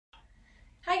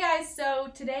Hi guys, so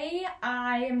today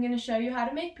I am going to show you how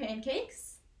to make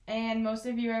pancakes, and most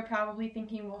of you are probably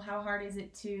thinking, well, how hard is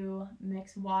it to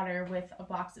mix water with a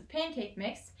box of pancake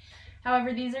mix?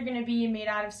 However, these are going to be made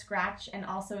out of scratch and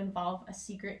also involve a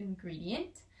secret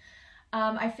ingredient.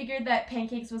 I figured that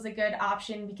pancakes was a good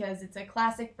option because it's a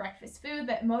classic breakfast food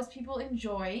that most people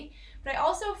enjoy, but I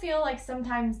also feel like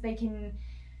sometimes they can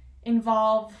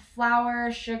involve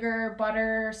flour, sugar,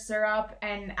 butter, syrup,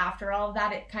 and after all of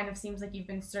that, it kind of seems like you've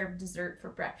been served dessert for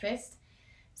breakfast.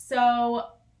 So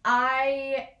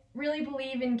I really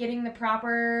believe in getting the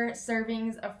proper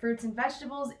servings of fruits and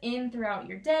vegetables in throughout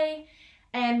your day.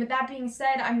 And with that being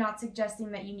said, I'm not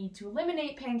suggesting that you need to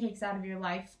eliminate pancakes out of your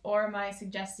life, or am I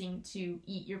suggesting to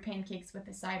eat your pancakes with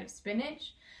a side of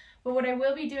spinach. But what I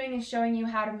will be doing is showing you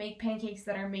how to make pancakes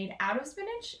that are made out of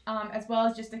spinach, as well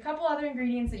as just a couple other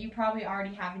ingredients that you probably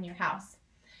already have in your house.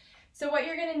 So what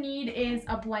you're going to need is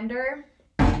a blender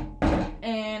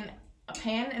and a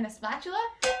pan and a spatula.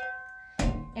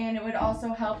 And it would also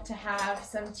help to have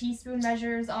some teaspoon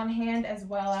measures on hand as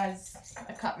well as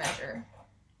a cup measure.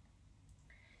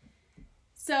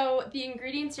 So the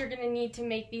ingredients you're going to need to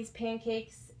make these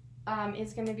pancakes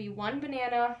is going to be 1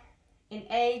 banana, an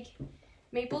egg,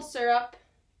 maple syrup,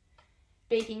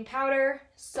 baking powder,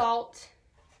 salt,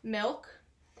 milk,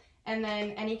 and then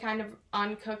any kind of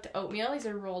uncooked oatmeal. These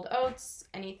are rolled oats.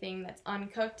 Anything that's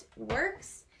uncooked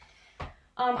works.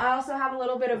 I also have a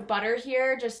little bit of butter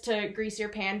here just to grease your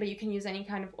pan, but you can use any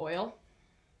kind of oil.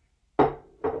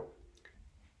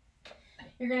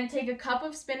 You're going to take a cup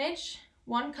of spinach.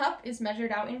 1 cup is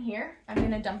measured out in here. I'm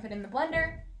going to dump it in the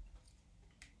blender.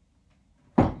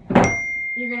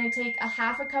 You're going to take a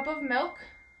 1/2 cup of milk,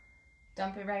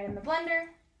 dump it right in the blender.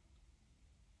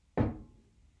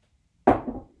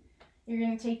 You're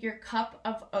going to take your cup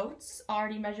of oats,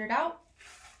 already measured out,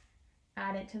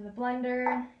 add it to the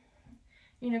blender.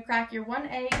 You're going to crack your 1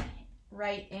 egg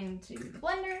right into the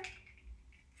blender.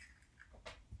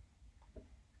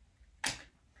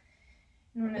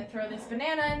 I'm going to throw this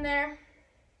banana in there.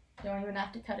 Don't even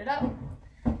have to cut it up.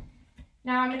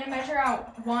 Now I'm going to measure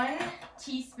out 1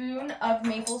 teaspoon of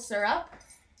maple syrup.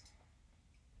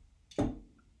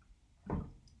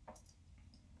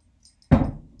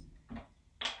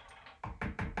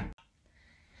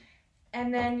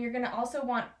 And then you're going to also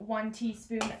want 1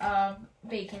 teaspoon of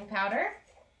baking powder.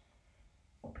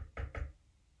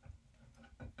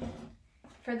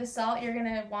 For the salt, you're going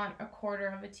to want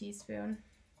 1/4 teaspoon.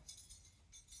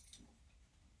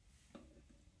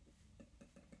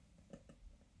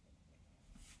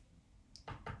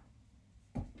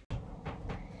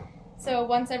 So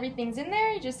once everything's in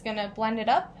there, you're just gonna blend it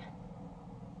up.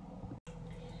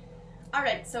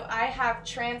 Alright, so I have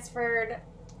transferred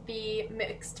the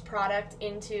mixed product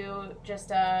into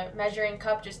just a measuring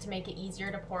cup just to make it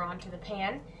easier to pour onto the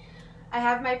pan. I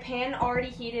have my pan already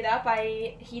heated up.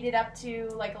 I heated up to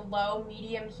like a low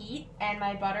medium heat, and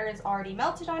my butter is already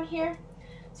melted on here.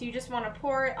 So you just want to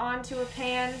pour it onto a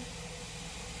pan.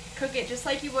 Cook it just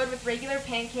like you would with regular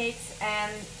pancakes,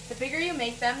 and the bigger you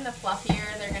make them, the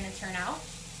fluffier they're going to turn out.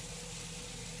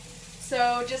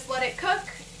 So just let it cook.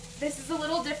 This is a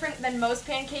little different than most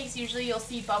pancakes. Usually you'll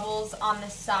see bubbles on the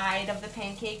side of the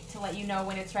pancake to let you know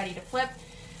when it's ready to flip.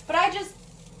 But I just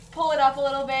pull it up a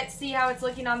little bit, see how it's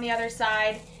looking on the other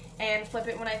side, and flip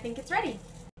it when I think it's ready.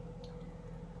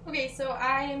 Okay, so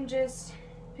I am just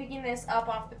picking this up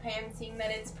off the pan, seeing that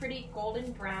it's pretty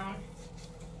golden brown.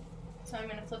 So I'm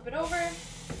going to flip it over,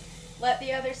 let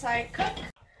the other side cook.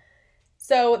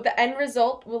 So the end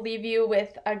result will leave you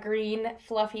with a green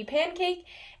fluffy pancake,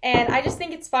 and I just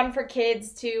think it's fun for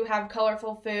kids to have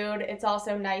colorful food. It's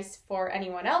also nice for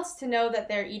anyone else to know that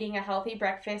they're eating a healthy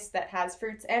breakfast that has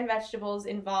fruits and vegetables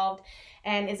involved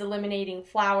and is eliminating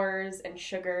flours and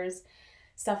sugars,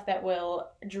 stuff that will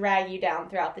drag you down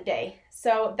throughout the day.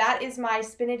 So that is my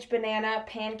spinach banana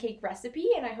pancake recipe,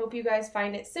 and I hope you guys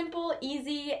find it simple,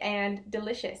 easy, and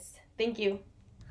delicious. Thank you.